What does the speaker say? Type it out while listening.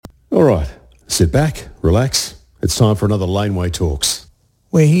All right, sit back, relax. It's time for another Laneway Talks.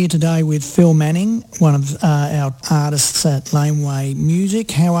 We're here today with Phil Manning, one of our artists at Laneway Music.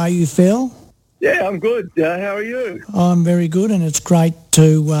 How are you, Phil? Yeah, I'm good. How are you? I'm very good, and it's great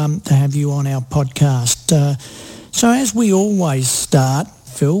to have you on our podcast. So as we always start,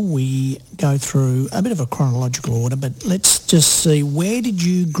 Phil, we go through a bit of a chronological order, but let's just see, where did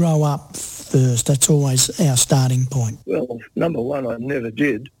you grow up first? That's always our starting point. Well, number one, I never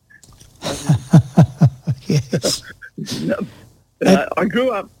did. Yes. I grew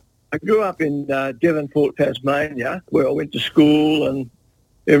up in Devonport, Tasmania, where I went to school and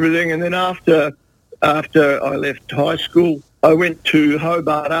everything. And then after I left high school, I went to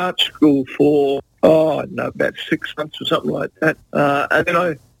Hobart Art School for about 6 months or something like that. And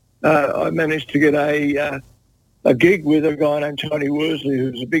then I managed to get a gig with a guy named Tony Worsley,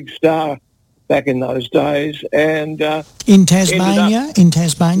 who was a big star back in those days. And in Tasmania,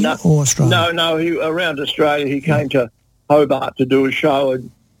 or Australia? No, around Australia. He came to Hobart to do a show, and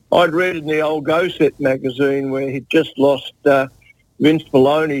I'd read in the old Go Set magazine where he'd just lost Vince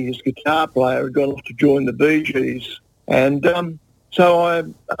Maloney, his guitar player, had gone off to join the Bee Gees, and so I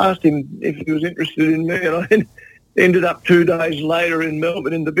asked him if he was interested in me, and I ended up 2 days later in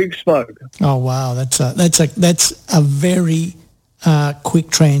Melbourne in the Big Smoke. Oh wow, that's a very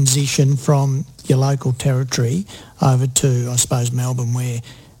quick transition from your local territory over to, I suppose, Melbourne, where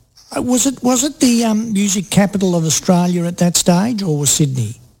was it the music capital of Australia at that stage, or was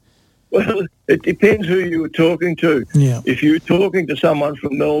Sydney? Well, it depends who you were talking to. Yeah. If you were talking to someone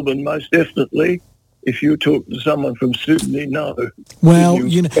from Melbourne, most definitely. If you were talking to someone from Sydney, no. Well,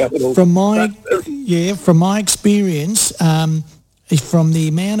 from my experience, from the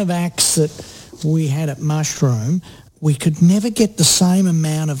amount of acts that we had at Mushroom, we could never get the same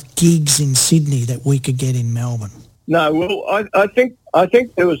amount of gigs in Sydney that we could get in Melbourne. No, well, I think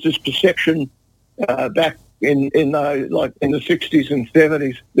there was this perception back in the 60s and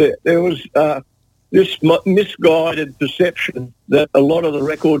 70s. There was this misguided perception that a lot of the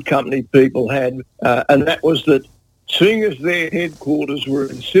record company people had, and that was that seeing as their headquarters were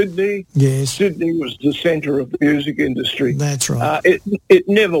in Sydney, yes, Sydney was the centre of the music industry. That's right. It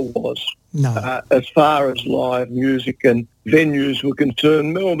never was. No. As far as live music and venues were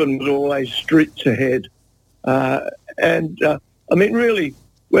concerned, Melbourne was always streets ahead. I mean, really,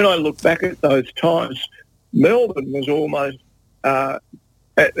 when I look back at those times, Melbourne was almost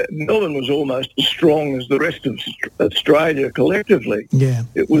as strong as the rest of Australia collectively. Yeah,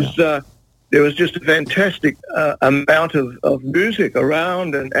 it was. There was just a fantastic amount of music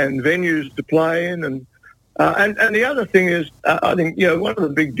around and venues to play in, and the other thing is, I think one of the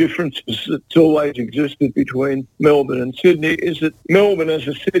big differences that's always existed between Melbourne and Sydney is that Melbourne as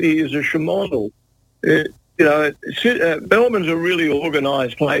a city is a schmozzle. Melbourne's a really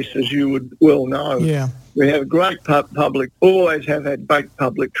organised place, as you would well know. Yeah. We have great always have had great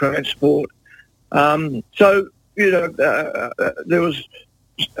public transport. So there was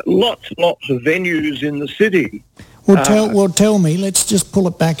lots of venues in the city. Well, tell me. Let's just pull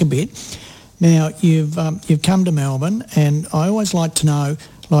it back a bit. Now you've come to Melbourne, and I always like to know,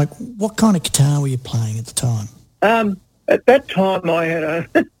 what kind of guitar were you playing at the time? At that time, I had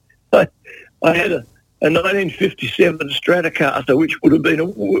a 1957 Stratocaster, which would have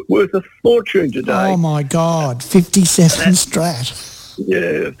been worth a fortune today. Oh my God, 57 Strat.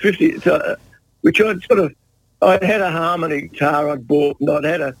 Yeah, 50. Which I had a harmony guitar I'd bought,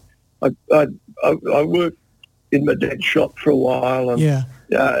 and I worked in my dad's shop for a while, and yeah.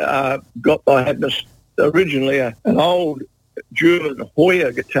 I had originally an old German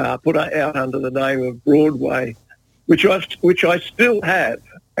Hoyer guitar put out under the name of Broadway, which I still have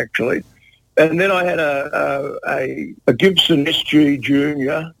actually. And then I had a Gibson SG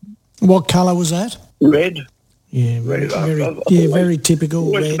Junior. What colour was that? Red. Yeah, very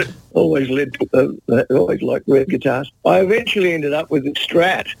typical red. Always liked red guitars. I eventually ended up with a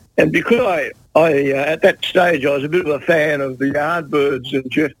Strat, and because I at that stage I was a bit of a fan of the Yardbirds and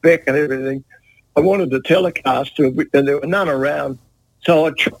Jeff Beck and everything, I wanted a Telecaster, and there were none around. So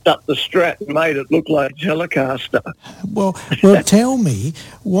I chopped up the Strat and made it look like a Telecaster. Well, tell me,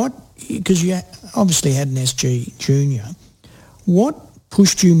 because you obviously had an SG Junior, what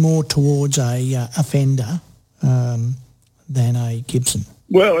pushed you more towards a Fender than a Gibson?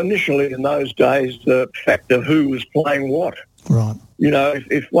 Well, initially in those days, the fact of who was playing what. Right.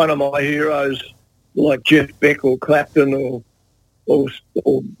 If one of my heroes, like Jeff Beck or Clapton or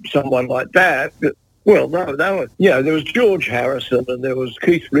someone like that, well, no, they were, there was George Harrison and there was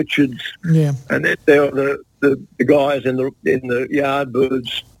Keith Richards. Yeah. And then there were the guys in the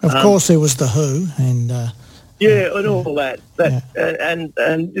Yardbirds. Of course, there was the Who and Yeah, and all that.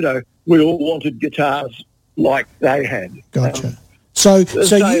 And you know, we all wanted guitars like they had. Gotcha. So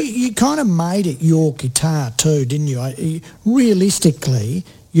you kind of made it your guitar too, didn't you? Realistically,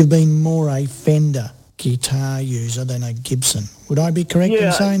 you've been more a Fender guitar user than a Gibson. Would I be correct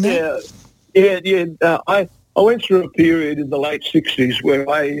in saying that? Yeah. I went through a period in the late 60s where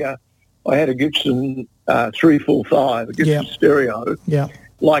I had a Gibson 345, a Gibson stereo,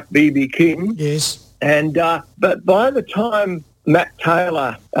 like B.B. King. Yes. And but by the time Matt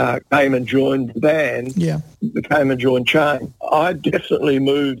Taylor came and joined the band, came and joined Chain, I definitely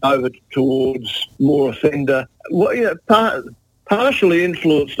moved over towards more Fender. Well, you know, partially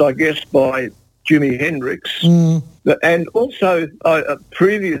influenced, I guess, by Jimi Hendrix. And also,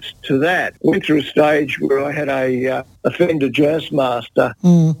 previous to that, went through a stage where I had a Fender Jazzmaster,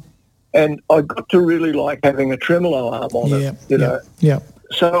 and I got to really like having a tremolo arm on it, you know.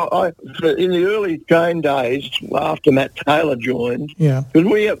 So in the early Chain days, after Matt Taylor joined, because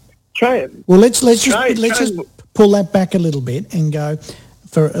we have Chain. Well, let's just pull that back a little bit and go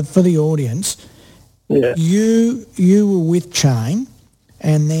for the audience. Yeah. You were with Chain,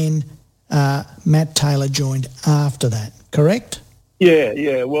 and then Matt Taylor joined after that, correct?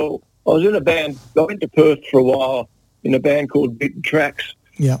 Yeah. Well, I was in a band. I went to Perth for a while in a band called Beaten Tracks.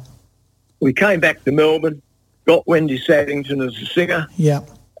 Yeah. We came back to Melbourne, got Wendy Saddington as a singer,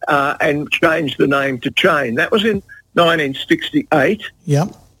 and changed the name to Chain. That was in 1968. Yeah.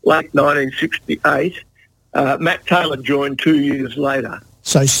 Late 1968. Matt Taylor joined 2 years later.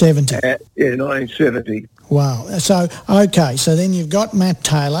 So 70. 1970. Wow. So, okay, so then you've got Matt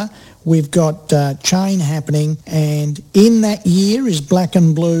Taylor, we've got Chain happening, and in that year is Black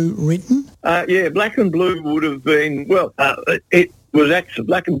and Blue written? Black and Blue would have been, it was actually,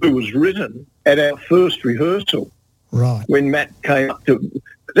 Black and Blue was written at our first rehearsal. Right. When Matt came up to,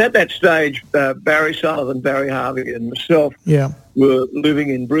 at that stage, Barry Sullivan, Barry Harvey and myself were living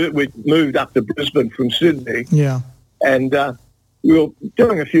in Brisbane. We moved up to Brisbane from Sydney. Yeah. And we were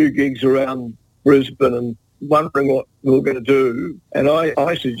doing a few gigs around Brisbane and wondering what we were going to do. And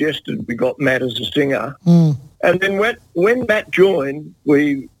I suggested we got Matt as a singer. And then when Matt joined,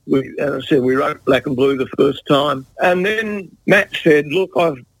 we as I said, we wrote Black and Blue the first time. And then Matt said, look,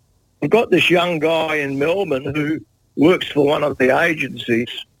 I've got this young guy in Melbourne who works for one of the agencies.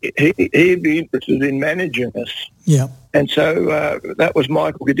 He'd be interested in managing us. Yeah. And so that was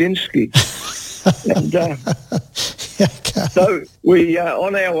Michael Gudinski. And so we,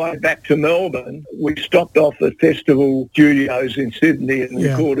 on our way back to Melbourne, we stopped off at Festival Studios in Sydney and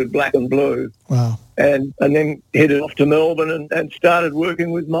recorded Black and Blue. Wow. And then headed off to Melbourne and started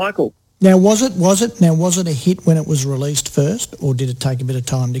working with Michael. Now, was it a hit when it was released first, or did it take a bit of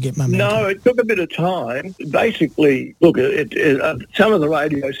time to get momentum? No, it took a bit of time. Basically, look, some of the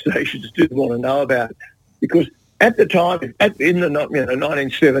radio stations didn't want to know about it because at the time, in the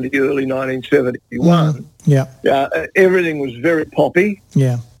 1970, early 1971, everything was very poppy.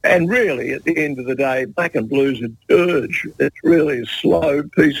 Yeah. And really, at the end of the day, Black and Blue's a dirge. It's really a slow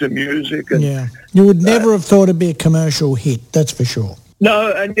piece of music. And, you would never have thought it'd be a commercial hit, that's for sure.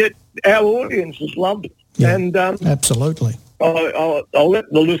 No, and yet our audiences loved it. Yeah, and absolutely. I'll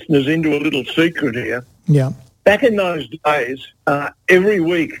let the listeners into a little secret here. Yeah. Back in those days, every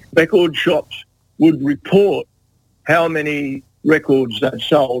week, record shops would report how many records they'd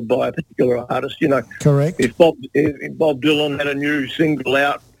sold by a particular artist. You know, correct. If Bob Dylan had a new single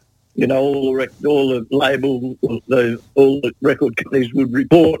out, you know, all the label, all the record companies would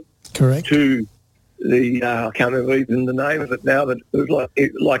report. Correct. To the I can't remember even the name of it now, but it was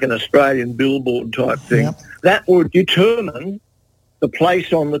like an Australian Billboard type thing. Yep. That would determine the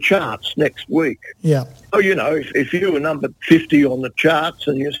place on the charts next week. Yeah. So, you know, if you were number 50 on the charts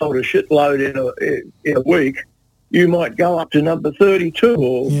and you sold a shitload in a week, you might go up to number 32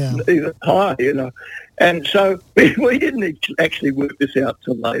 or even higher, you know. And so we didn't actually work this out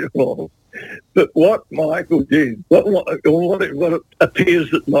till later on. But what Michael did, what it appears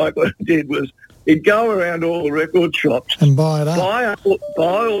that Michael did was he'd go around all the record shops and buy it up,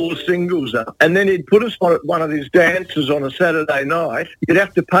 buy all the singles up, and then he'd put us on at one of his dances on a Saturday night. You'd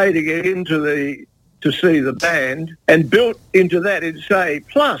have to pay to get to see the band, and built into that it'd say,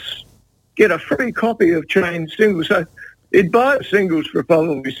 plus get a free copy of Chain singles. So he'd buy the singles for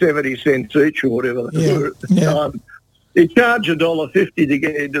probably 70 cents each or whatever they were at the time. He'd charge $1.50 to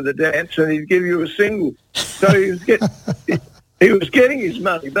get into the dance, and he'd give you a single. So he was getting his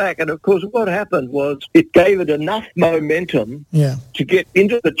money back. And, of course, what happened was it gave it enough momentum to get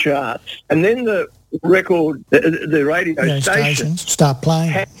into the charts. And then the radio stations start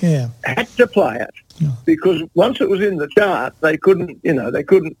playing. Had to play it. Yeah. Because once it was in the chart, they couldn't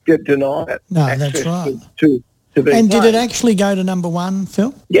get denied No, that's right. to be And did it played. actually go to number one,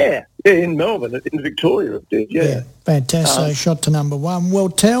 Phil? Yeah, in Melbourne, in Victoria it did, yeah. Fantastic. So shot to number one. Well,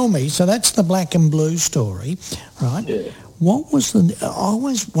 tell me, so that's the Black and Blue story, right? Yeah. What was the, I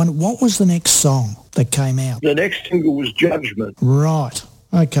always wonder, what was the next song that came out? The next single was Judgment. Right.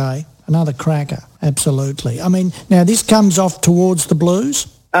 Okay. Another cracker. Absolutely. I mean, now this comes off Towards the Blues.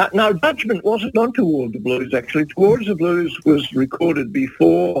 No, Judgment wasn't on Toward the Blues, actually. Towards the Blues was recorded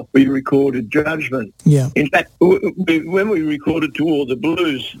before we recorded Judgment. Yeah. In fact, when we recorded Toward the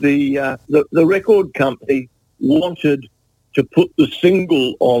Blues, the record company wanted to put the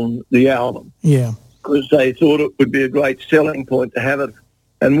single on the album Yeah. because they thought it would be a great selling point to have it.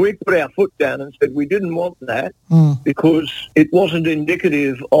 And we put our foot down and said we didn't want that because it wasn't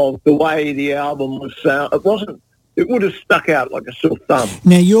indicative of the way the album was sound. It would have stuck out like a sore thumb.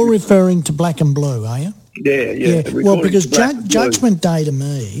 Now you're referring to Black and Blue, are you? Yeah. Well, because Black and Blue. Judgment Day to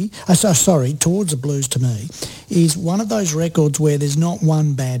me, Towards the Blues to me, is one of those records where there's not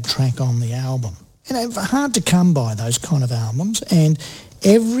one bad track on the album. You know, hard to come by those kind of albums, and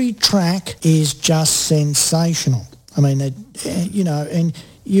every track is just sensational. I mean, and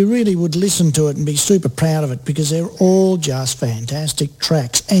you really would listen to it and be super proud of it because they're all just fantastic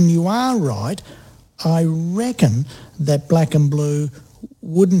tracks. And you are right. I reckon that Black and Blue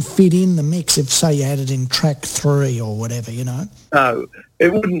wouldn't fit in the mix if, say, you had it in track 3 or whatever, you know? No,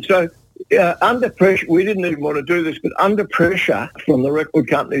 it wouldn't. So under pressure, we didn't even want to do this, but under pressure from the record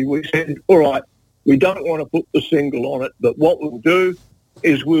company, we said, all right, we don't want to put the single on it, but what we'll do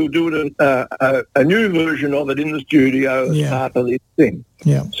is we'll do it a new version of it in the studio as part of this thing.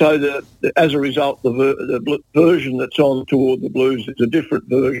 Yeah. So as a result, the version that's on Toward the Blues is a different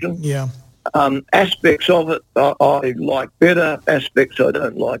version. Yeah. Aspects of it I like better, aspects I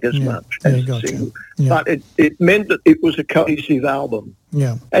don't like as much as the single. Yeah. But it meant that it was a cohesive album.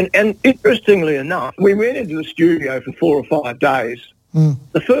 Yeah. And interestingly enough, we went into the studio for 4 or 5 days.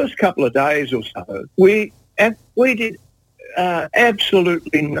 The first couple of days or so, we did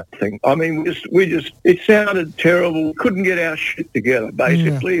absolutely nothing. I mean, we just it sounded terrible. We couldn't get our shit together,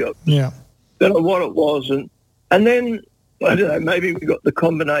 basically. Yeah. Don't know what it was. And then, I don't know, maybe we got the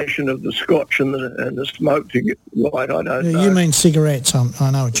combination of the scotch and the smoke to get right. I don't know. You mean cigarettes?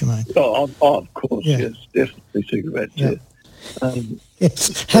 I know what you mean. Oh, of course, yes. Definitely cigarettes, Yeah.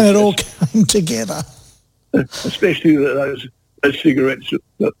 yes. And it all came together. Especially those cigarettes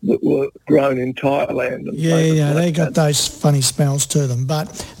that were grown in Thailand. And They got those funny smells to them.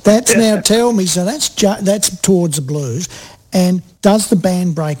 But that's now, tell me, so that's Towards the Blues. And does the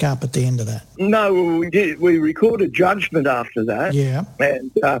band break up at the end of that? No, we did. We recorded Judgment after that. Yeah.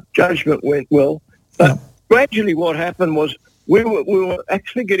 And Judgment went well. But gradually what happened was we were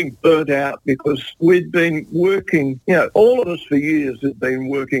actually getting burnt out because we'd been working, all of us for years had been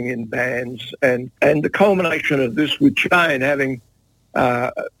working in bands, and the culmination of this with Shane having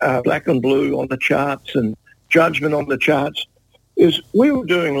Black and Blue on the charts and Judgment on the charts is we were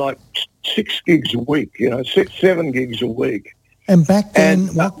doing like 6 gigs a week, 7 gigs a week. And back then,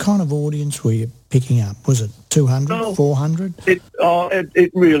 what kind of audience were you picking up? Was it 200, 400?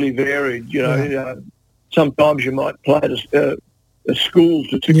 It really varied, sometimes you might play at a school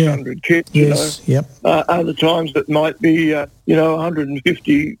to 600 kids, Yes, yep. Other times it might be,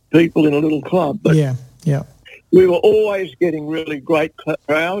 150 people in a little club. But we were always getting really great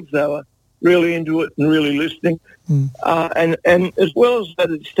crowds. They were really into it and really listening. And as well as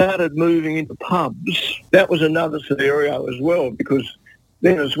that, it started moving into pubs. That was another scenario as well, because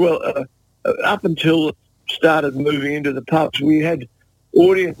then as well, up until it started moving into the pubs, we had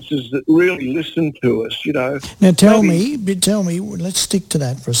audiences that really listened to us, Now tell me, let's stick to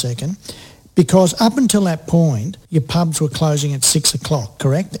that for a second, because up until that point, your pubs were closing at 6 o'clock,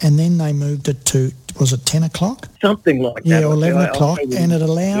 correct? And then they moved it to, was it 10 o'clock? Something like that. Yeah, or 11 o'clock, and it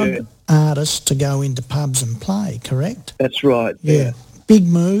allowed artists to go into pubs and play, correct? That's right. Yeah. Big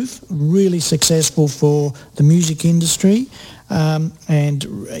move, really successful for the music industry. And,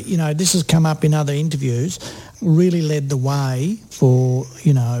 this has come up in other interviews, really led the way for,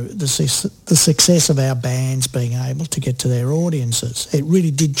 the success of our bands being able to get to their audiences. It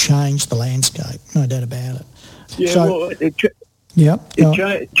really did change the landscape, no doubt about it. Yeah, so, well, it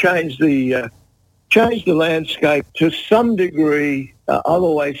changed the landscape to some degree. I've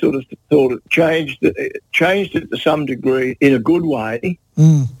always sort of thought it changed it to some degree in a good way.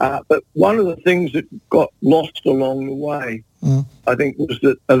 But one of the things that got lost along the way, I think, was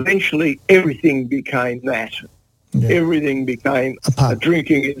that eventually everything became that. Yeah. Everything became a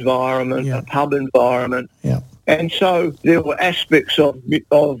drinking environment, a pub environment. Yeah. And so there were aspects of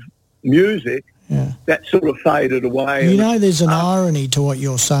music that sort of faded away. You know, there's an irony to what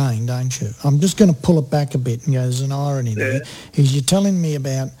you're saying, don't you? I'm just going to pull it back a bit and go, there's an irony there. Is you're telling me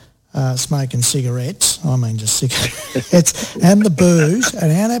about smoking cigarettes, I mean just cigarettes, and the booze,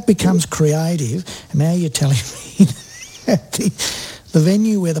 and how that becomes creative, and now you're telling me that the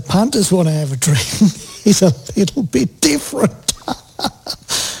venue where the punters want to have a drink is a little bit different.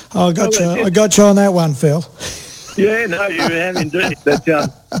 I got you on that one, Phil. Yeah, no, you have indeed. But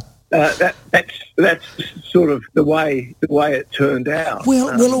that's sort of the way it turned out.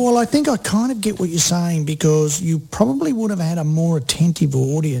 Well, I think I kind of get what you're saying, because you probably would have had a more attentive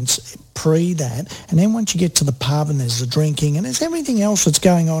audience pre that, and then once you get to the pub and there's the drinking and there's everything else that's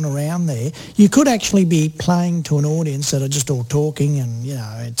going on around there, you could actually be playing to an audience that are just all talking, and you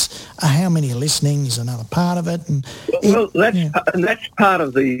know, it's how many are listening is another part of it. And that's part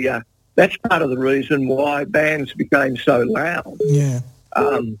of the reason why bands became so loud. Yeah.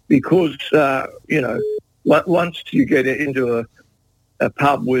 Because, you know, once you get into a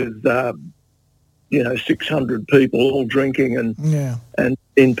pub with, 600 people all drinking and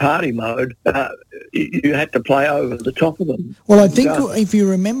in party mode, you had to play over the top of them. Well, I think if you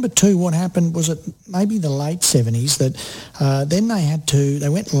remember too, what happened was it maybe the late 70s that then they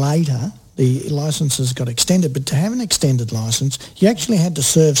went later. The licences got extended, but to have an extended licence, you actually had to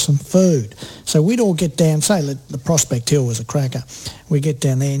serve some food. So we'd all get down, say the Prospect Hill was a cracker. We get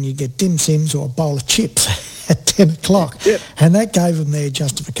down there and you get dim sims or a bowl of chips at 10 o'clock. Yep. And that gave them their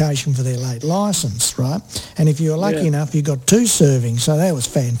justification for their late licence, right? And if you were lucky enough, you got 2 servings, so that was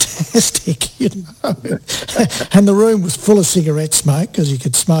fantastic, you know. And the room was full of cigarette smoke, because you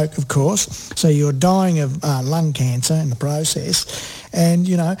could smoke, of course. So you were dying of lung cancer in the process. And,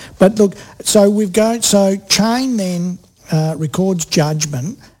 you know, but look, so Chain then records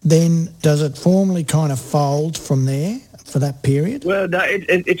Judgment, then does it formally kind of fold from there for that period? Well, no,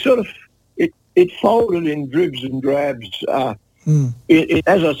 it sort of, it folded in dribs and drabs.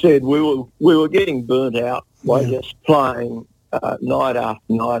 As I said, we were getting burnt out by just playing night after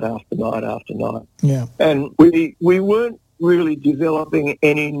night after night after night. Yeah. And we weren't really developing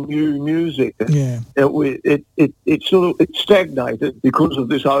any new music. Yeah. It stagnated because of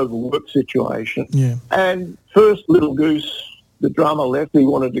this overwork situation. Yeah. And first Little Goose, the drummer, left. He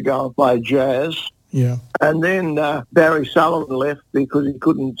wanted to go and play jazz. Yeah. And then Barry Sullivan left because he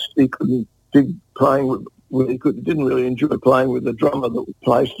couldn't dig playing with, didn't really enjoy playing with the drummer that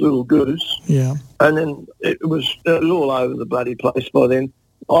placed Little Goose. Yeah. And then it was all over the bloody place by then.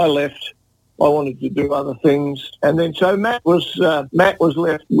 I left. I wanted to do other things, and then so Matt was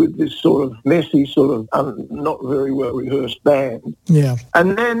left with this sort of messy, sort of not very well rehearsed band. Yeah.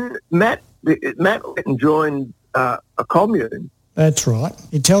 And then Matt went and joined a commune. That's right.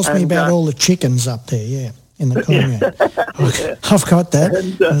 It tells me about all the chickens up there. Yeah. In the commune. I've got that.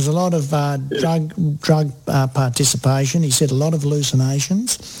 And, there's a lot of drug participation. He said a lot of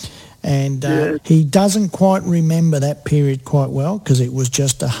hallucinations. And he doesn't quite remember that period quite well because it was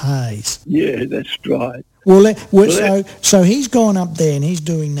just a haze. Yeah, that's right. So he's gone up there and he's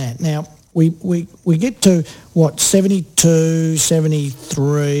doing that. Now, we get to, 72,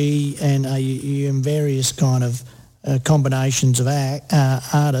 73, and in various kind of combinations of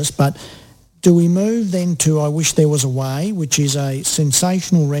artists, but do we move then to I Wish There Was a Way, which is a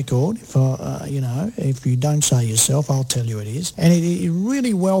sensational record? If you don't say yourself, I'll tell you it is. And it is a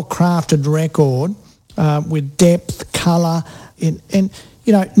really well-crafted record with depth, colour, and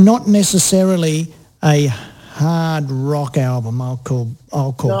not necessarily a hard rock album. I'll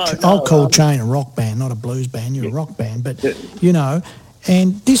call Chain a rock band, not a blues band. You're a rock band, but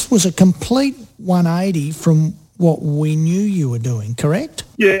And this was a complete 180 from what we knew you were doing, correct?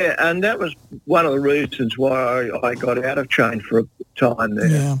 Yeah, and that was one of the reasons why I got out of Chain for a time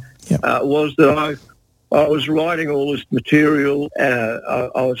there. Yeah, was that I was writing all this material. I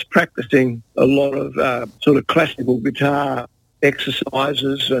was practicing a lot of sort of classical guitar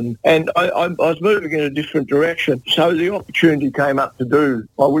exercises, and I was moving in a different direction. So the opportunity came up to do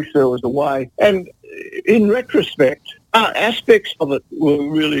I Wish There Was a Way. And in retrospect, aspects of it were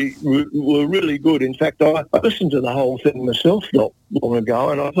really good. In fact, I listened to the whole thing myself not long ago,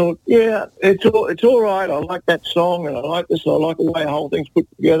 and I thought, yeah, it's all right. I like that song, and I like this. I like the way the whole thing's put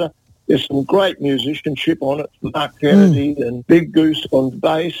together. There's some great musicianship on it. Mark Kennedy and Big Goose on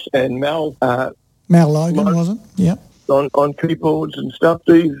bass, and Mal Logan, wasn't? Yeah. On keyboards and stuff.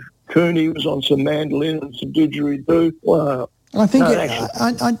 Steve Cooney was on some mandolin and some didgeridoo. Wow. I think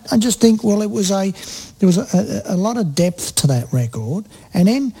I just think there was a lot of depth to that record, and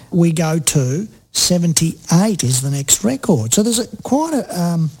then we go to 78 is the next record. So there's quite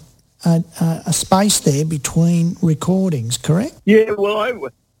a space there between recordings, correct? Yeah, well,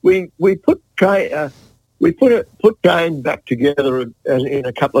 we put we put Jane back together in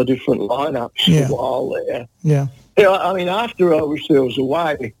a couple of different lineups for a while there. Yeah. Yeah, I mean, after I Wish There Was a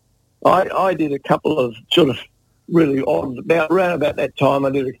Way, I did a couple of sort of really odd, around about that time, I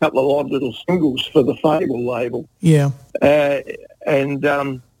did a couple of odd little singles for the Fable label. Yeah. And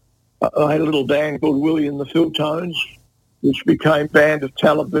I had a little band called Willie and the Philtones, which became Band of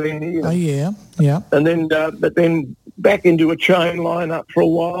Talabini. Oh, yeah, yeah. And then, but then back into a chain lineup for a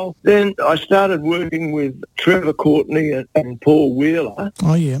while. Then I started working with Trevor Courtney and Paul Wheeler.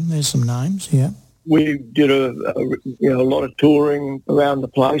 Oh, yeah, there's some names, yeah. We did a lot of touring around the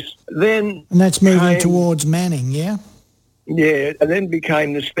place. Then, and that's moving towards Manning, yeah? Yeah, and then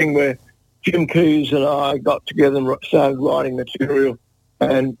became this thing where Jim Keys and I got together and started writing material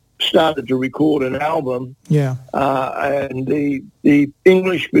and started to record an album. Yeah. And the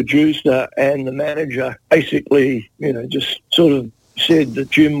English producer and the manager basically, just sort of said that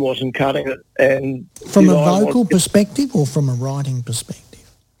Jim wasn't cutting it. And from a vocal perspective or from a writing perspective?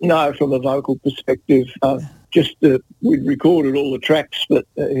 No, from a vocal perspective. We'd recorded all the tracks, but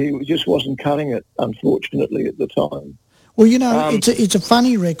he just wasn't cutting it, unfortunately, at the time. Well, it's a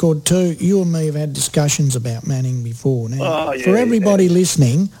funny record too. You and me have had discussions about Manning before. Now, for everybody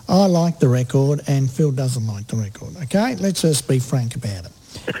listening, I like the record and Phil doesn't like the record. Okay, let's just be frank about it.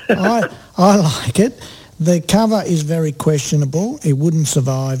 I like it. The cover is very questionable. It wouldn't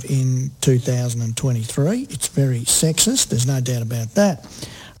survive in 2023. It's very sexist. There's no doubt about that.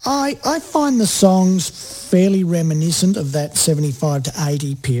 I find the songs fairly reminiscent of that 75 to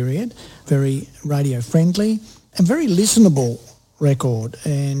 80 period, very radio friendly and very listenable record.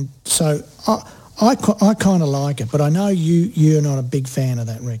 And so I kind of like it, but I know you're not a big fan of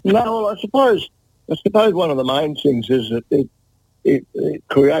that record. No, well, I suppose one of the main things is that it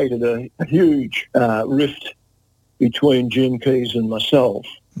created a huge rift between Jim Keys and myself,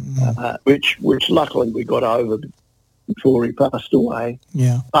 which luckily we got over before he passed away.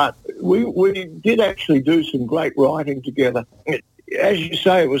 Yeah. But we did actually do some great writing together. As you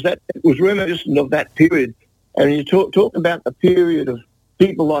say, it was reminiscent of that period. And you talk about the period of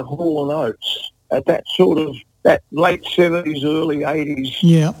people like Hall & Oates at that sort of, that late 70s, early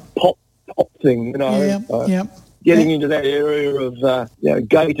 80s pop thing, getting into that area of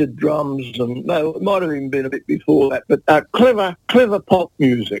gated drums, and it might have even been a bit before that, but clever pop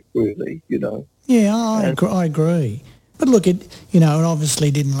music, really, Yeah, I agree. But look, it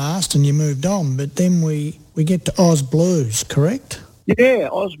obviously didn't last and you moved on, but then we get to Oz Blues, correct? Yeah,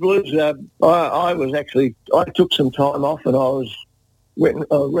 Oz Blues. I took some time off and I was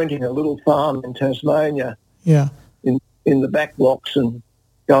renting a little farm in Tasmania. Yeah. In the back blocks and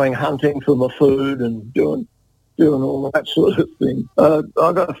going hunting for my food and doing all that sort of thing. I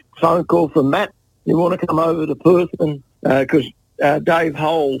got a phone call from Matt. You want to come over to Perth? And because Dave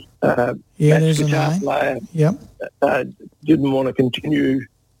Hole, Matt's guitar player, didn't want to continue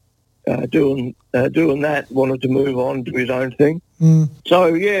doing that, wanted to move on to his own thing.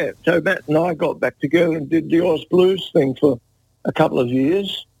 So Matt and I got back together and did the Oz Blues thing for a couple of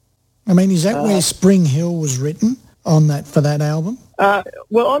years. I mean, is that where Spring Hill was written for that album?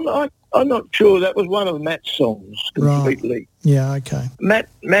 Well, I'm not sure. That was one of Matt's songs completely. Right. Yeah, okay. Matt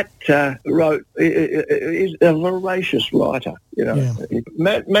wrote, is a voracious writer, Yeah.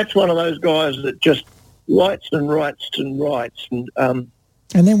 Matt's one of those guys that just writes and writes and writes.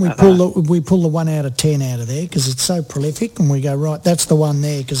 And then we pull the 1 out of 10 out of there because it's so prolific, and we go, right, that's the one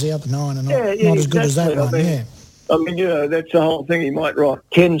there because the other 9 are not as good as that one. I mean, that's the whole thing. You might write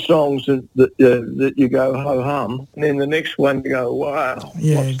 10 songs that you go ho hum, and then the next one you go, wow,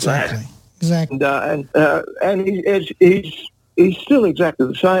 yeah, what's exactly, that? exactly. And he's still exactly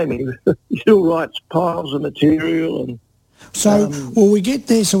the same. He still writes piles of material, and so we get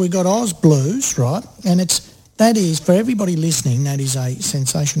there. So we got Oz Blues, right, and that is, for everybody listening, that is a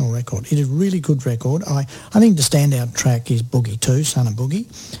sensational record. It is a really good record. I think the standout track is Boogie 2, Son of Boogie.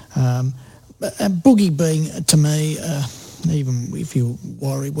 Boogie being, to me, even if you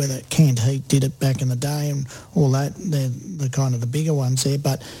worry whether Canned Heat did it back in the day and all that, they're the kind of the bigger ones there,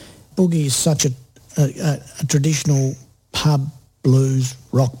 but Boogie is such a traditional pub blues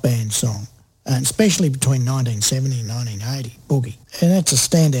rock band song, and especially between 1970 and 1980, Boogie. And that's a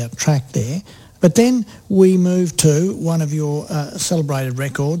standout track there. But then we move to one of your celebrated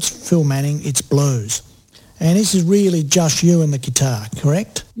records, Phil Manning, It's Blues. And this is really just you and the guitar,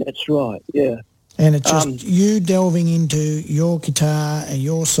 correct? That's right, yeah. And it's just you delving into your guitar and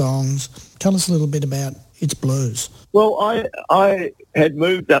your songs. Tell us a little bit about It's Blues. Well, I had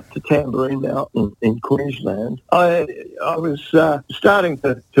moved up to Tamborine Mountain in Queensland. I was starting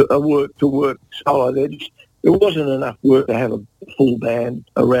to work solo there, there wasn't enough work to have a full band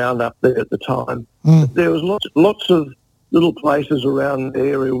around up there at the time. There was lots of little places around the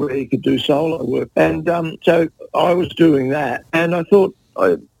area where you could do solo work. And so I was doing that, and I thought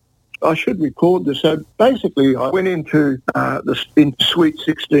I should record this. So basically I went into Sweet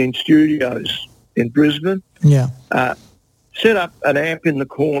 16 Studios in Brisbane, set up an amp in the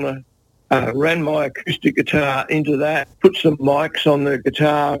corner, ran my acoustic guitar into that, put some mics on the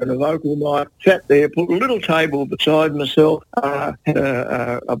guitar and a vocal mic, sat there, put a little table beside myself, had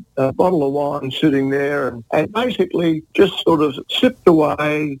a bottle of wine sitting there, and basically just sort of sipped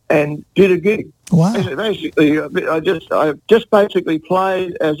away and did a gig. Wow. Basically, I just basically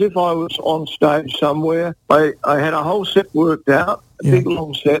played as if I was on stage somewhere. I had a whole set worked out. A big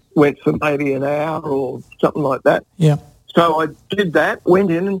long set, went for maybe an hour or something like that. Yeah. So I did that,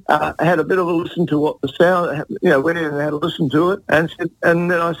 went in, had a bit of a listen to what the sound, went in and had a listen to it, and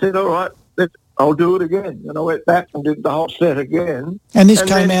then I said, all right, I'll do it again. And I went back and did the whole set again. And this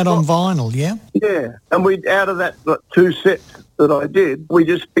came out on vinyl, yeah? Yeah, and out of that 2 sets that I did, we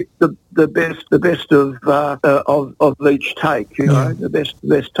just picked the best of each take, the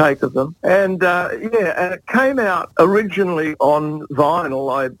best take of them. And and it came out originally on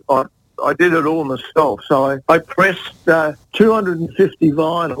vinyl. I did it all myself. So I pressed 250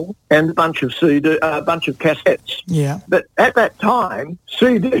 vinyl and a bunch of cassettes. Yeah. But at that time,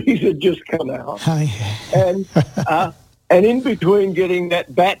 CDs had just come out. And in between getting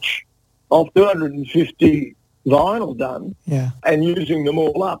that batch of 250 vinyl done and using them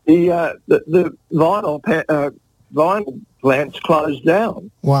all up, the vinyl plants closed down.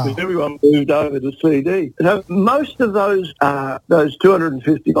 Wow. Because everyone moved over to CD. So most of those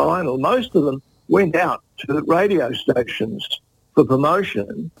 250 vinyl, most of them went out to the radio stations for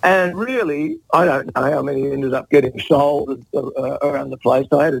promotion. And really, I don't know how many ended up getting sold around the place.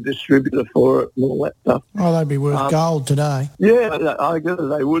 I had a distributor for it and all that stuff. Oh, they'd be worth gold today. Yeah, I guess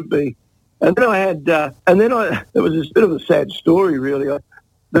they would be. And then I had, there was this bit of a sad story, really.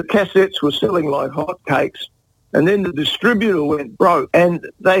 The cassettes were selling like hotcakes. And then the distributor went broke, and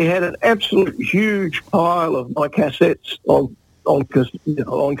they had an absolute huge pile of my cassettes on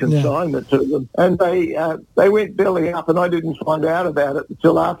consignment to them, and they went belly up, and I didn't find out about it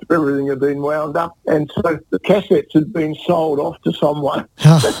until after everything had been wound up, and so the cassettes had been sold off to someone.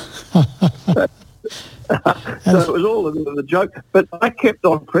 So it was all a bit of a joke, but I kept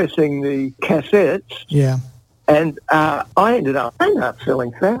on pressing the cassettes. Yeah. And I ended up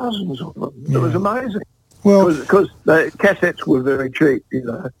selling thousands of them. It was amazing. Well, because the cassettes were very cheap,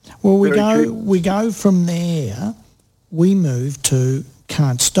 Well, we go from there. We move to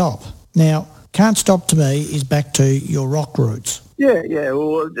Can't Stop. Now, Can't Stop to me is back to your rock roots. Yeah.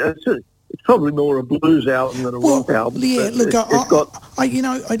 Well, it's probably more a blues album than a rock album. Yeah. Look,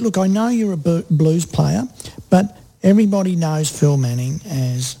 I know you're a blues player, but everybody knows Phil Manning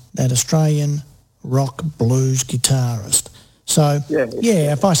as that Australian rock blues guitarist. So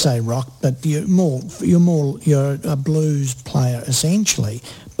if I say rock, but you're a blues player essentially.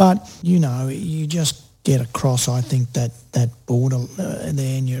 But you just get across, I think, that border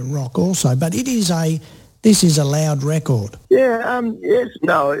there in your rock also. But this is a loud record. Yeah. Yes.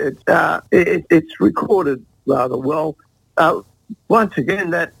 No. It's recorded rather well. Once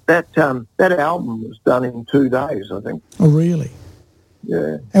again, that album was done in 2 days, I think. Oh, really?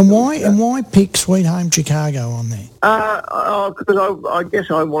 Yeah. And why pick Sweet Home Chicago on there? Because I guess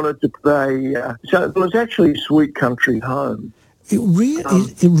I wanted to play. So it was actually Sweet Country Home. It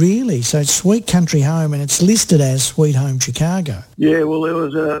really. So it's Sweet Country Home, and it's listed as Sweet Home Chicago. Yeah. Well, there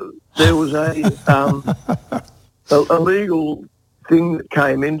was a legal thing that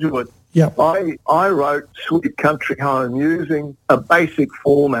came into it. Yep. I wrote Sweet Country Home using a basic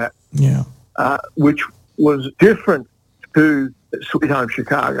format. Yeah. Which was different to Sweet Home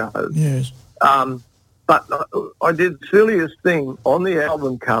Chicago. Yes. But I did the silliest thing. On the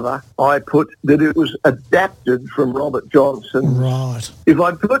album cover, I put that it was adapted from Robert Johnson. Right. If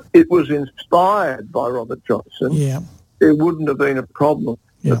I put it was inspired by Robert Johnson, there wouldn't have been a problem.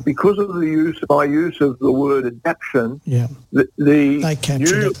 Yeah. But because of my use of the word adaptation, they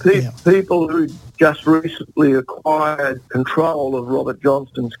captured people who just recently acquired control of Robert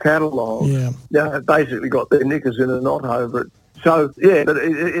Johnson's catalogue, basically got their knickers in a knot over it. So but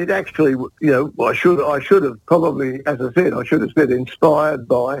it actually, I should have probably, as I said, I should have said inspired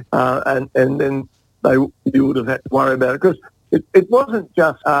by, and then you would have had to worry about it, because it wasn't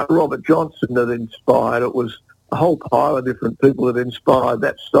just Robert Johnson that inspired. It was a whole pile of different people that inspired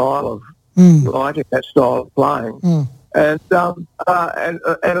that style of writing, that style of playing. And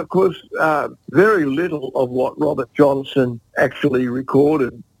of course, very little of what Robert Johnson actually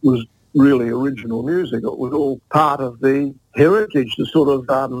recorded was really original music. It was all part of the heritage, the sort of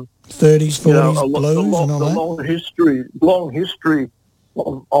 30s, 40s blues and all that. long history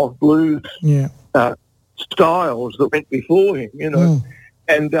of blues styles that went before him.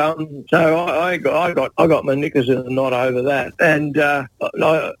 And so I got my knickers in a knot over that. And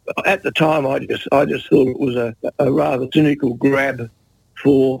at the time, I just thought it was a rather cynical grab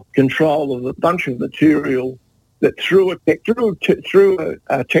for control of a bunch of material that through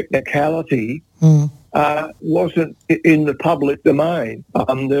a technicality wasn't in the public domain.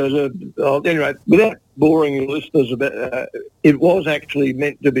 Anyway, without boring your listeners about it was actually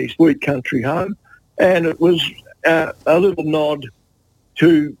meant to be Sweet Country Home, and it was a little nod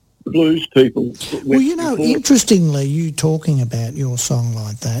to the blues people. Well, interestingly, you talking about your song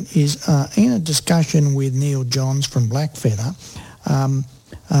like that is in a discussion with Neil Johns from Blackfeather,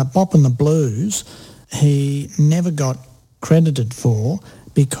 Boppin' the Blues, he never got credited for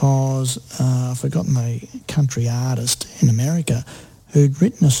because I've forgotten the country artist in America who'd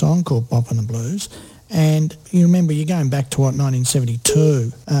written a song called Boppin' the Blues. And you remember, you're going back to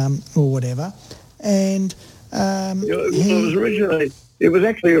 1972 or whatever, and it was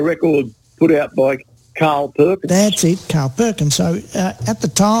actually a record put out by Carl Perkins. That's it, Carl Perkins. So at the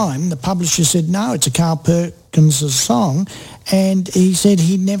time, the publisher said, no, it's a Carl Perkins' song, and he said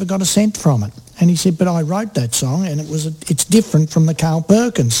he never got a cent from it. And he said, but I wrote that song, and it's different from the Carl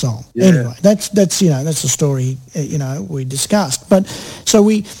Perkins song. Yeah. Anyway, that's the story we discussed. But so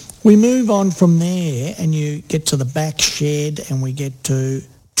we move on from there, and you get to the Back Shed, and we get to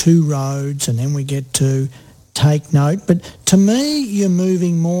Two Roads, and then we get to Take Note. But to me, you're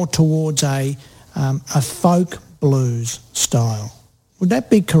moving more towards a folk blues style. Would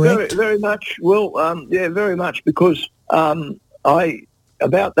that be correct? Very much. Well, very much, because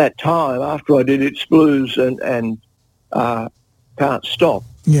about that time, after I did It's Blues and Can't Stop,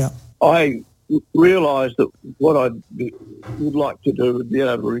 I realised that what I would like to do would be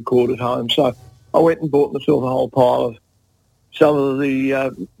able to record at home. So I went and bought myself a whole pile of some of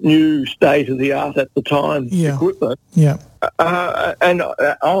the new state-of-the-art at the time equipment. Yeah. And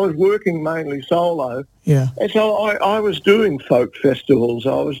I was working mainly solo. Yeah. And so I was doing folk festivals.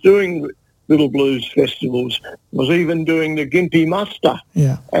 I was doing little blues festivals. I was even doing the Gympie Muster.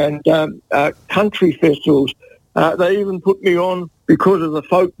 Yeah. And country festivals. They even put me on, because of the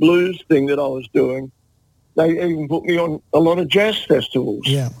folk blues thing that I was doing, they even put me on a lot of jazz festivals.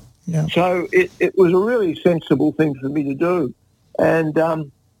 Yeah. Yeah. So it was a really sensible thing for me to do. And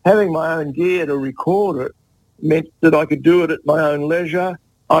having my own gear to record it meant that I could do it at my own leisure.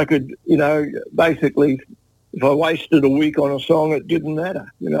 I could, basically, if I wasted a week on a song, it didn't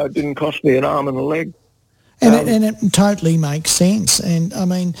matter. It didn't cost me an arm and a leg. And it totally makes sense. And, I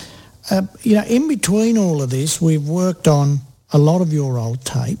mean, in between all of this, we've worked on a lot of your old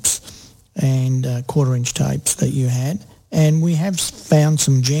tapes and quarter-inch tapes that you had, and we have found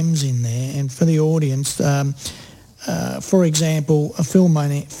some gems in there. And for the audience, for example, Phil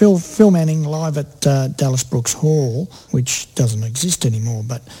Manning live at Dallas Brooks Hall, which doesn't exist anymore,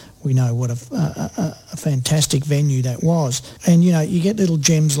 but we know what a fantastic venue that was. And, you get little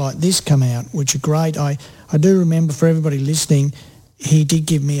gems like this come out, which are great. I do remember, for everybody listening, he did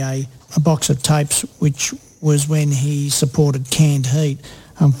give me a box of tapes, which was when he supported Canned Heat.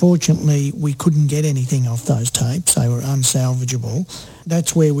 Unfortunately, we couldn't get anything off those tapes. They were unsalvageable.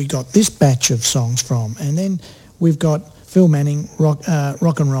 That's where we got this batch of songs from. And then we've got Phil Manning Rock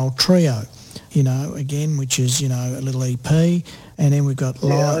and Roll Trio, again, which is, a little EP. And then we've got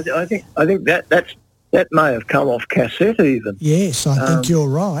live. I think that may have come off cassette even. Yes, I think you're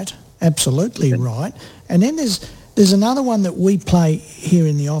right. Absolutely right. And then there's another one that we play here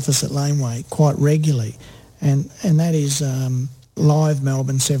in the office at Laneway quite regularly, and that is Live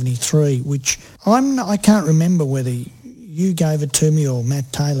Melbourne 73, which I can't remember whether you gave it to me or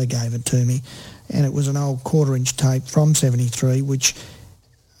Matt Taylor gave it to me, and it was an old quarter-inch tape from 73, which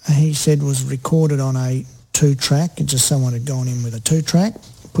he said was recorded on a 2-track. Just someone had gone in with a 2-track,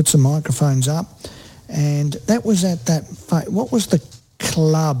 put some microphones up, and that was at that, what was the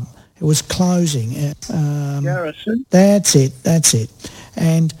club? It was closing. Garrison. That's it.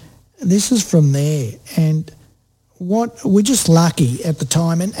 And this is from there. And we're just lucky at the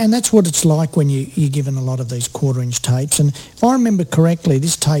time, and that's what it's like when you're given a lot of these quarter-inch tapes. And if I remember correctly,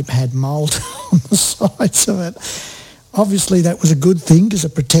 this tape had mould on the sides of it. Obviously, that was a good thing because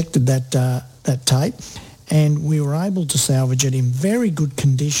it protected that tape, and we were able to salvage it in very good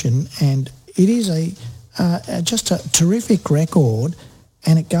condition. And it is just a terrific record,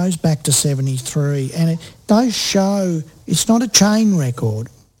 and it goes back to 73. And it does show it's not a chain record.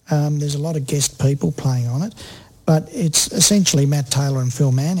 There's a lot of guest people playing on it. But it's essentially Matt Taylor and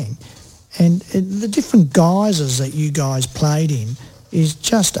Phil Manning. and the different guises that you guys played in is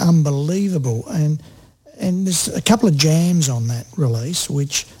just unbelievable. And there's a couple of jams on that release,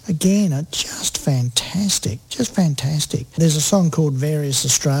 which, again, are just fantastic, just fantastic. There's a song called Various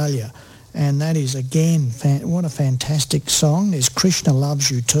Australia, and that is, again, what a fantastic song. There's Krishna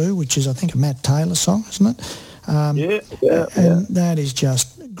Loves You Too, which is, I think, a Matt Taylor song, isn't it? And that is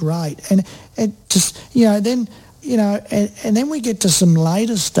just great. And it just, then, and then we get to some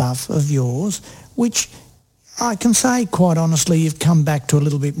later stuff of yours, which I can say, quite honestly, you've come back to a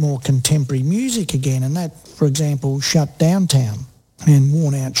little bit more contemporary music again, and that, for example, Shut Downtown and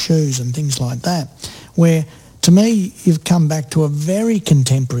Worn Out Shoes and things like that, where, to me, you've come back to a very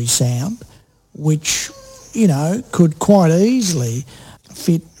contemporary sound, which, could quite easily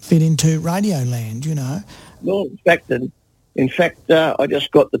fit into Radioland, Well, in fact, I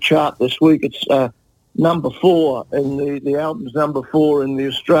just got the chart this week. It's number 4, and the album's number 4 in the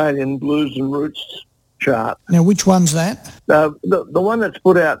Australian Blues and Roots chart. Now, which one's that? The one that's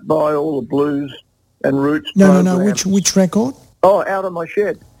put out by all the Blues and Roots No. programs. Which record? Oh, Out of My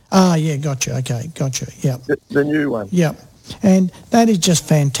Shed. Ah, yeah, gotcha. Okay, gotcha. Yeah. The new one. Yeah, and that is just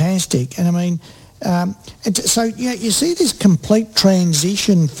fantastic. And I mean, so you see this complete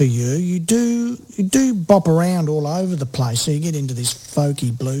transition for you. You do bop around all over the place. So you get into this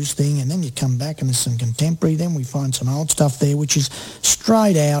folky blues thing, and then you come back and there's some contemporary. Then we find some old stuff there, which is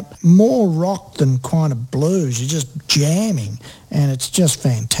straight out more rock than kind of blues. You're just jamming, and it's just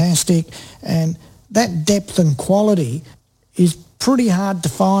fantastic. And that depth and quality is pretty hard to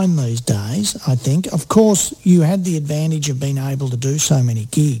find these days, I think. Of course, you had the advantage of being able to do so many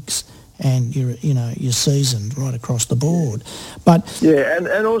gigs, and you're seasoned right across the board. But yeah,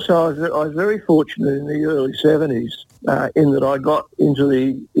 and also I was very fortunate in the early 70s in that I got into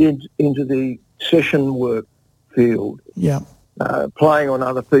the session work field. Yeah, playing on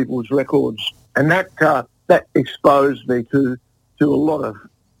other people's records, and that exposed me to a lot of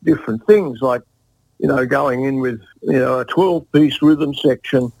different things, like going in with a 12-piece rhythm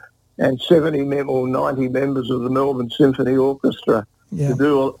section and 70 or 90 members of the Melbourne Symphony Orchestra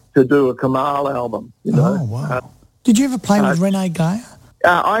to do a Kamal album. Oh, wow. Did you ever play with Renee Geyer?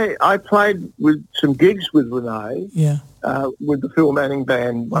 I played with some gigs with Renee. Yeah. With the Phil Manning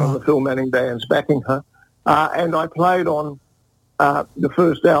Band, one of the Phil Manning bands backing her, and I played on the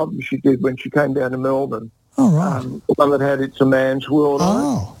first album she did when she came down to Melbourne. Oh, right. The one that had It's a Man's World on it.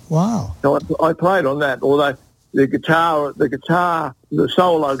 Oh, wow. So I played on that, although the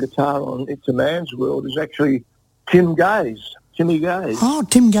solo guitar on It's a Man's World is actually Timmy Gaze. Oh,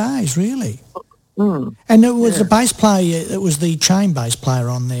 Tim Gaze, really? Mm. And it was the bass player, it was the chain bass player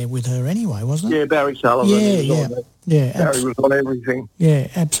on there with her anyway, wasn't it? Yeah, Barry Sullivan. Barry was on everything. Yeah,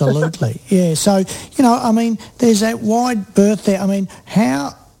 absolutely. Yeah, so, there's that wide berth there. I mean,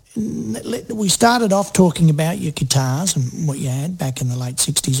 we started off talking about your guitars and what you had back in the late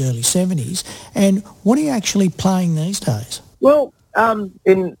 60s, early 70s, and what are you actually playing these days? Well,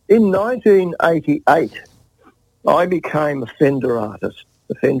 in 1988, I became a Fender artist,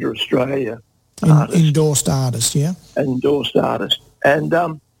 a Fender Australia artist. Endorsed artist, yeah? Endorsed artist. And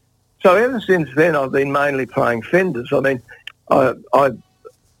so ever since then, I've been mainly playing Fenders. I mean, I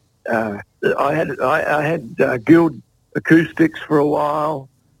had Guild acoustics for a while.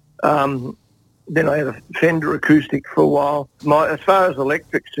 Then I had a Fender acoustic for a while. As far as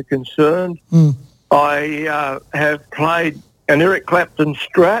electrics are concerned, I have played an Eric Clapton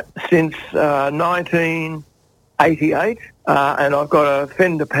Strat since 1988, and I've got a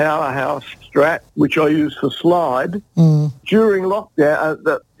Fender Powerhouse Strat, which I use for slide. During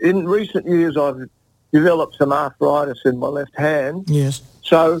lockdown, in recent years, I've developed some arthritis in my left hand. Yes.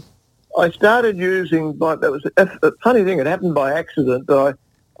 So I started using, that was a funny thing, it happened by accident, that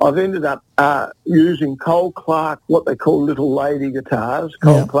I've ended up using Cole Clark, what they call little lady guitars,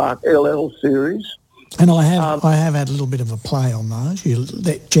 Cole Clark LL series. And I have had a little bit of a play on those. You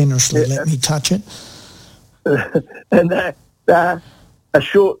generously let me touch it. And they're a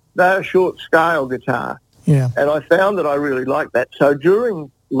short scale guitar. Yeah. And I found that I really liked that. So during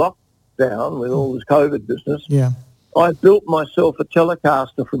lockdown, with all this COVID business, I built myself a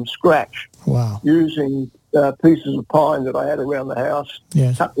Telecaster from scratch. Wow. Using pieces of pine that I had around the house,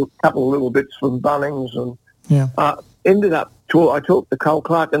 couple of little bits from Bunnings, and ended up, I talked to Cole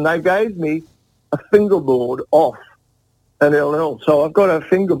Clark, and they gave me a fingerboard off an LL. So I've got a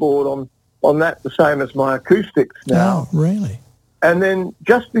fingerboard on that, the same as my acoustics now. Oh, really? And then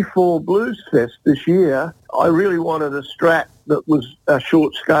just before Blues Fest this year, I really wanted a Strat that was a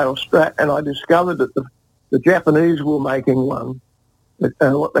short-scale Strat, and I discovered that the Japanese were making one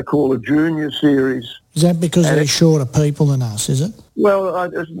what they call a junior series. Is that because they're shorter people than us, is it? Well,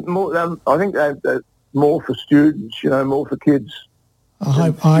 it's more, I think they're more for students, more for kids. I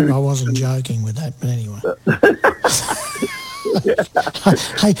hope I wasn't joking with that, but anyway.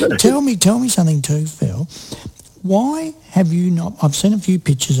 Hey, tell me something too, Phil. Why have you not, I've seen a few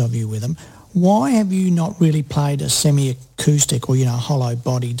pictures of you with them, why have you not really played a semi-acoustic or,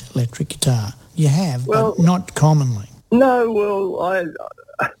 hollow-bodied electric guitar? You have, but not commonly. No, well,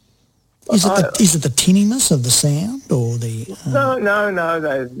 Is it the tinniness of the sound or the...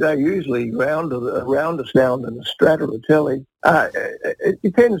 No. They usually round a sound and a Strat or a Telly. It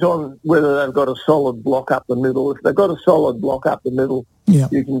depends on whether they've got a solid block up the middle. If they've got a solid block up the middle,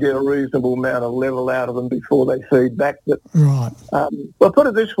 you can get a reasonable amount of level out of them before they feed back. But, right. Well, put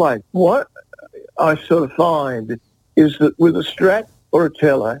it this way. What I sort of find is that with a Strat or a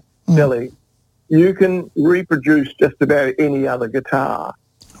Telly, you can reproduce just about any other guitar.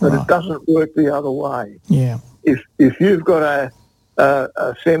 But it doesn't work the other way. Yeah. If you've got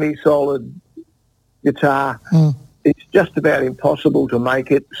a semi-solid guitar, it's just about impossible to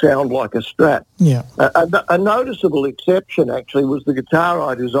make it sound like a Strat. Yeah. A noticeable exception, actually, was the guitar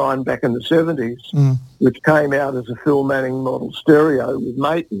I designed back in the 70s, which came out as a Phil Manning model stereo with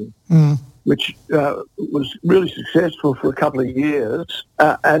Maton, which was really successful for a couple of years.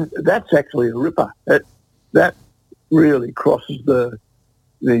 And that's actually a ripper. That really crosses the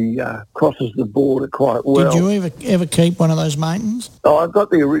border quite well. Did you ever keep one of those Matons? Oh, I've got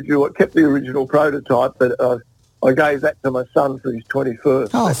the original. I kept the original prototype, but I gave that to my son for his 21st.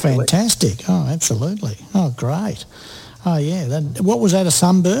 Oh, actually. Fantastic. Oh, absolutely. Oh, great. Oh, yeah. What was that, a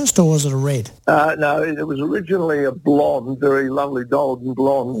sunburst or was it a red? No, it was originally a blonde, very lovely golden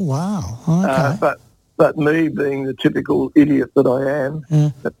blonde. Oh, wow. Okay. But me, being the typical idiot that I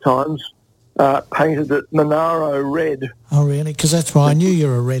am at times, painted it Monaro red. Oh, really? Because that's why I knew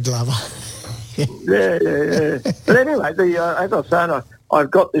you're a red lover. Yeah. But anyway, as I was saying,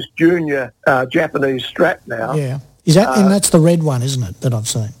 I've got this junior Japanese Strat now. Yeah. Is that and that's the red one, isn't it, that I've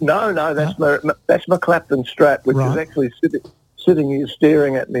seen? No, that's my Clapton Strat, which is actually sitting here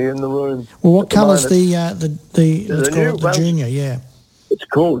staring at me in the room. Well, what colour's the let's call it the junior? Yeah. It's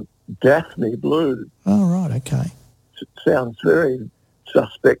called Daphne Blue. Oh, right. Okay. It sounds very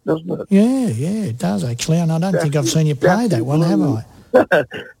suspect, doesn't it? Yeah, it does actually, and I don't think I've seen you play that one, have I?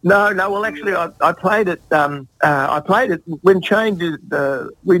 No. Well, actually, I played it. I played it when Shane did.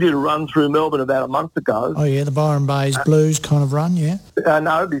 We did a run through Melbourne about a month ago. Oh yeah, the Byron Bay's Blues kind of run, yeah.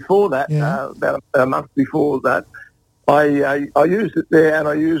 No, before that, about a month before that, I used it there, and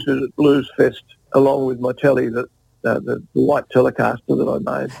I used it at Blues Fest along with my telly, the white Telecaster that I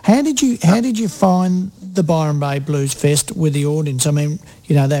made. How did you find the Byron Bay Blues Fest with the audience? I mean,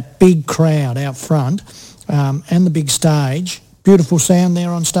 that big crowd out front and the big stage. Beautiful sound there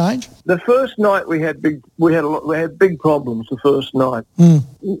on stage. The first night we had big problems. The first night.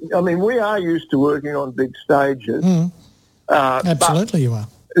 I mean, we are used to working on big stages. Absolutely, you are.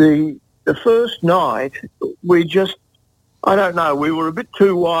 The first night we just, I don't know, we were a bit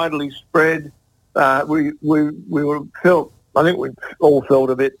too widely spread. I think we all felt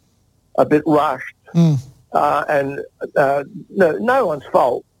a bit rushed, and no one's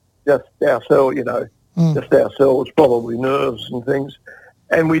fault, just ourselves, just ourselves, probably nerves and things,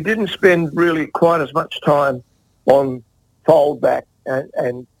 and we didn't spend really quite as much time on fold back,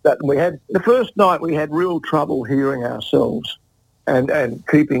 and that we had the first night we had real trouble hearing ourselves and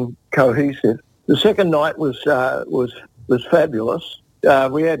keeping cohesive. The second night was fabulous.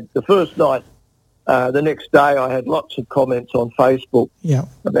 We had the first night. The next day I had lots of comments on Facebook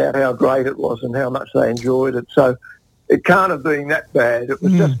about how great it was and how much they enjoyed it. So it can't have been that bad. It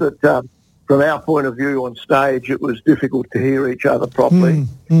was just that from our point of view on stage it was difficult to hear each other properly.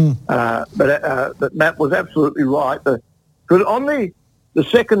 But Matt was absolutely right. Because on the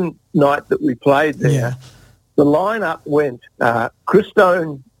second night that we played there, the lineup went,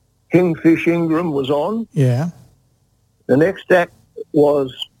 Christone Kingfish Ingram was on. Yeah. The next act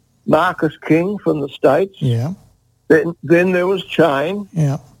was Marcus King from the States. Yeah. Then there was Chain.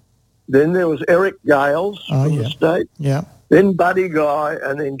 Yeah. Then there was Eric Gales from the States. Yeah. Then Buddy Guy,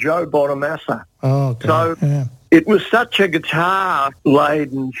 and then Joe Bonamassa. Oh, God. So it was such a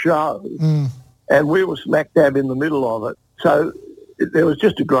guitar-laden show, and we were smack dab in the middle of it. So there was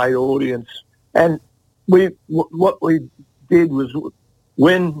just a great audience. And what we did was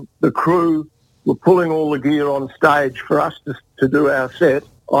when the crew were pulling all the gear on stage for us to do our set,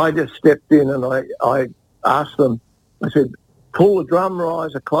 I just stepped in and I asked them, I said, pull the drum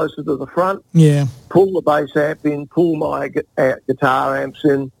riser closer to the front, pull the bass amp in, pull my guitar amps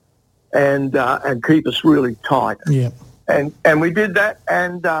in, and keep us really tight. Yeah. And we did that,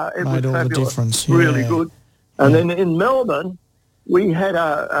 and it Made was all the fabulous, difference, really yeah. good. And then in Melbourne, we had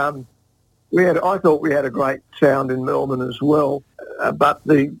I thought we had a great sound in Melbourne as well, but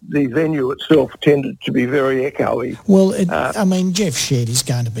the venue itself tended to be very echoey. Well, I mean, Jeff Shed is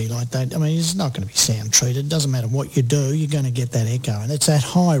going to be like that. I mean, it's not going to be sound treated. It doesn't matter what you do, you're going to get that echo, and it's that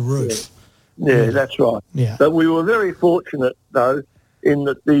high roof. Yeah, that's right. Yeah. But we were very fortunate, though, in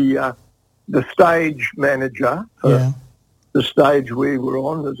that the stage manager for the stage we were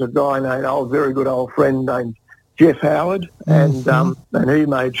on was a guy named, very good old friend named Jeff Howard, and he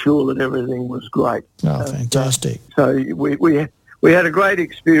made sure that everything was great. Oh, fantastic! So we had a great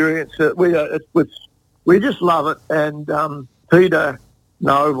experience. We just love it, and Peter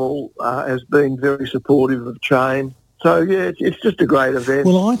Noble has been very supportive of Chain. So yeah, it's just a great event.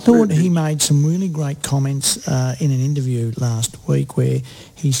 Well, I thought he made some really great comments in an interview last week where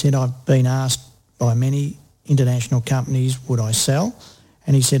he said, "I've been asked by many international companies, would I sell?"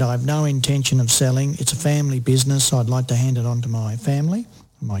 And he said, I have no intention of selling. It's a family business. I'd like to hand it on to my family,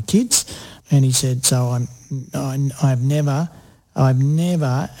 my kids. And he said, so I've never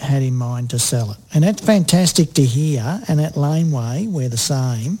had in mind to sell it. And that's fantastic to hear. And at Laneway, we're the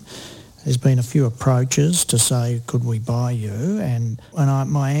same. There's been a few approaches to say, could we buy you? And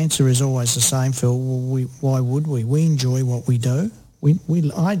my answer is always the same, Phil. Well, why would we? We enjoy what we do.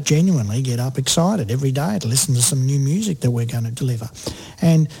 I genuinely get up excited every day to listen to some new music that we're going to deliver.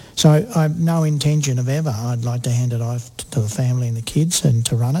 And so I have no intention of ever. I'd like to hand it off to the family and the kids and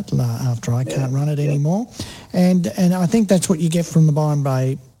to run it after I can't run it anymore. And I think that's what you get from the Byron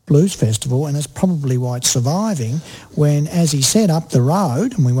Bay Blues Festival, and it's probably why it's surviving when, as he said, up the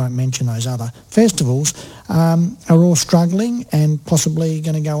road, and we won't mention those other festivals, are all struggling and possibly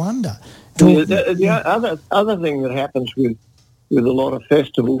going to go under. The other thing that happens with a lot of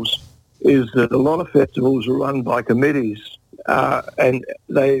festivals is that a lot of festivals are run by committees, and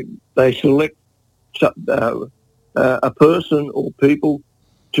they select a person or people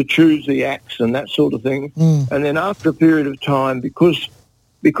to choose the acts and that sort of thing. And then after a period of time, because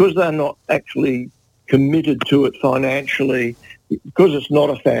they're not actually committed to it financially, because it's not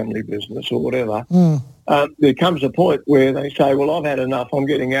a family business or whatever, there comes a point where they say, well, I've had enough, I'm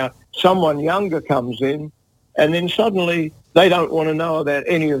getting out. Someone younger comes in, and then suddenly they don't want to know about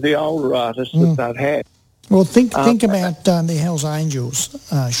any of the older artists that they've had. Well, think about the Hells Angels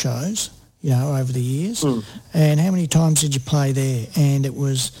shows, over the years, and how many times did you play there? And that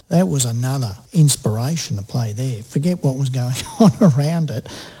was another inspiration to play there. Forget what was going on around it.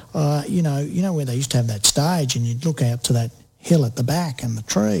 You know where they used to have that stage, and you'd look out to that hill at the back and the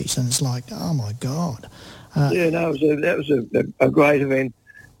trees, and it's like, oh my God. That was a great event.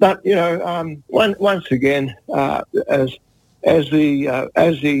 But once again, as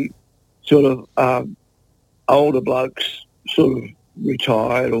the sort of older blokes sort of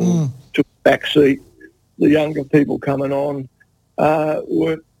retired or took a back seat, the younger people coming on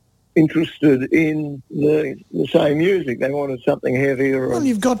weren't interested in the same music. They wanted something heavier. Well,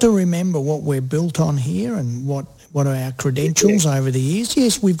 you've got to remember what we're built on here and what are our credentials over the years.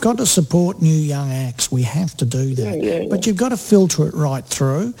 Yes, we've got to support new young acts. We have to do that. But you've got to filter it right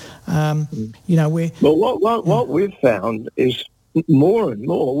through. What we've found is more and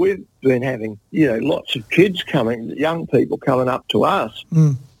more we've been having, lots of kids young people coming up to us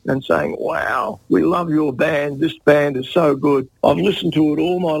and saying, wow, we love your band. This band is so good. I've listened to it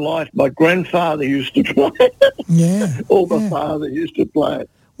all my life. My grandfather used to play it. Or my father used to play it.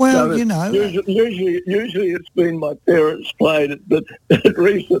 Well, Usually it's been my parents played it, but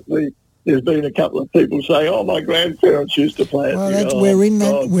recently there's been a couple of people saying, "Oh, my grandparents used to play it." Well, we're in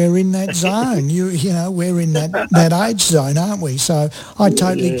that zone. We're in that age zone, aren't we? So I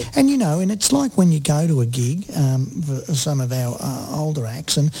totally and it's like when you go to a gig for some of our older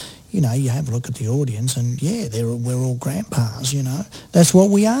acts, and you have a look at the audience, and we're all grandpas. That's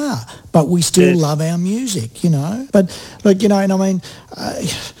what we are, but we still love our music. But look, and I mean.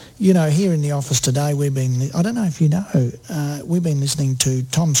 Here in the office today, I don't know if you know, we've been listening to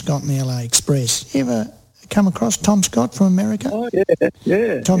Tom Scott and the LA Express. You ever come across Tom Scott from America? Oh,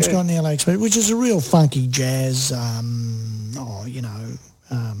 yeah. Tom Scott and the LA Express, which is a real funky jazz,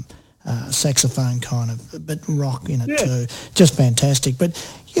 saxophone kind of, but rock in it too. Just fantastic. But,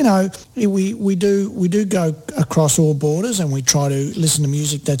 we do go across all borders, and we try to listen to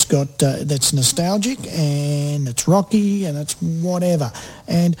music that's got that's nostalgic and it's rocky and it's whatever.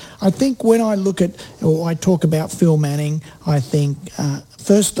 And I think when I look at or I talk about Phil Manning, I think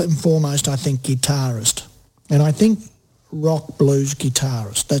first and foremost I think guitarist, and I think rock blues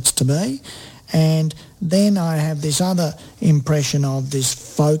guitarist. That's to me. And then I have this other impression of this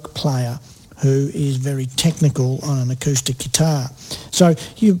folk player who is very technical on an acoustic guitar. So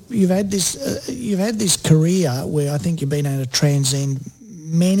you've had this career where I think you've been able to transcend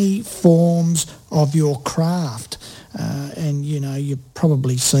many forms of your craft, and you've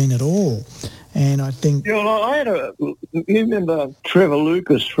probably seen it all. And I think you remember Trevor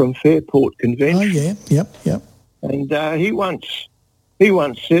Lucas from Fairport Convention? Oh yeah, yep. And he once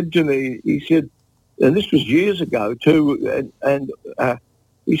said to me, he said, and this was years ago too, and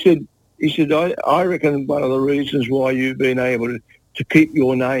he said, I reckon one of the reasons why you've been able to keep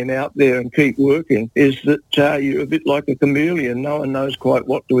your name out there and keep working is that you're a bit like a chameleon. No one knows quite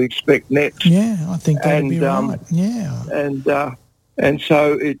what to expect next. Yeah, I think that'd be right. Yeah. And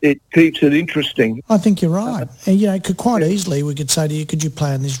so it keeps it interesting. I think you're right. And, quite easily we could say to you, could you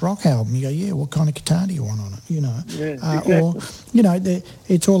play on this rock album? You go, yeah, what kind of guitar do you want on it? Yeah, exactly. Or,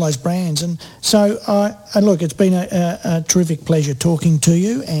 it's all those brands. And so, look, it's been a terrific pleasure talking to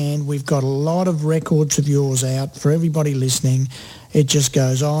you, and we've got a lot of records of yours out for everybody listening. It just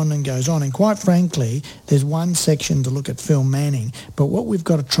goes on and goes on. And quite frankly, there's one section to look at Phil Manning, but what we've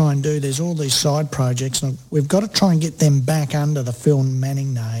got to try and do, there's all these side projects, and we've got to try and get them back under the Phil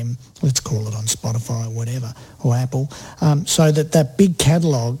Manning name, let's call it on Spotify or whatever, or Apple, so that big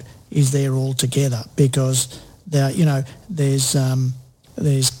catalogue is there all together, because there's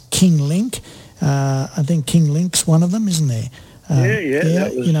King Link. I think King Link's one of them, isn't there?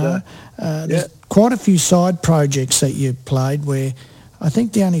 There's quite a few side projects that you played where I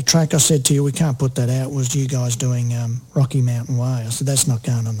think the only track I said to you, we can't put that out, was you guys doing Rocky Mountain Way. I said, that's not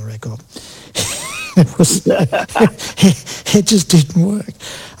going on the record. It just didn't work.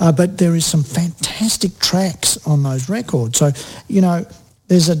 But there is some fantastic tracks on those records. So,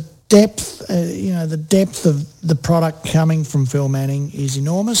 there's a depth, the depth of the product coming from Phil Manning is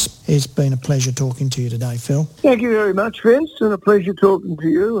enormous. It's been a pleasure talking to you today, Phil. Thank you very much, Vince, and a pleasure talking to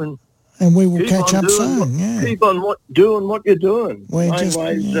you. And we will catch up soon. Keep on doing what you're doing. Laneway's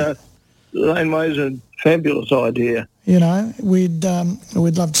a fabulous idea. We'd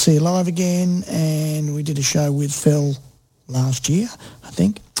love to see you live again, and we did a show with Phil last year, I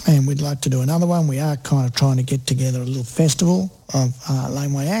think, and we'd like to do another one. We are kind of trying to get together a little festival of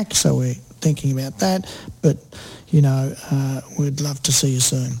Laneway acts, so we're thinking about that, but we'd love to see you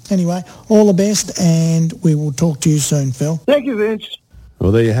soon. Anyway, all the best, and we will talk to you soon, Phil. Thank you, Vince.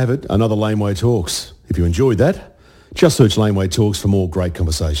 Well, there you have it, another Laneway Talks. If you enjoyed that, just search Laneway Talks for more great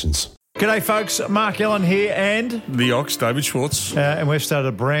conversations. G'day folks, Mark Ellen here and the Ox, David Schwartz. And we've started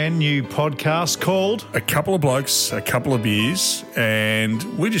a brand new podcast called A Couple of Blokes, A Couple of Beers, and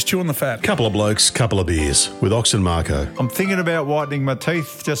we just chew on the fat. Couple of Blokes, Couple of Beers with Ox and Marco. I'm thinking about whitening my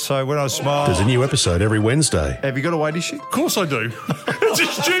teeth just so when I smile. There's a new episode every Wednesday. Have you got a weight issue? Of course I do. It's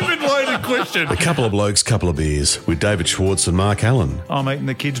a stupid loaded question. A Couple of Blokes, Couple of Beers with David Schwartz and Mark Allen. I'm eating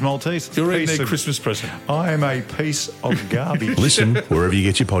the kids' Maltese. You're eating their Christmas present. I am a piece of garbage. Listen wherever you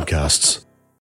get your podcasts.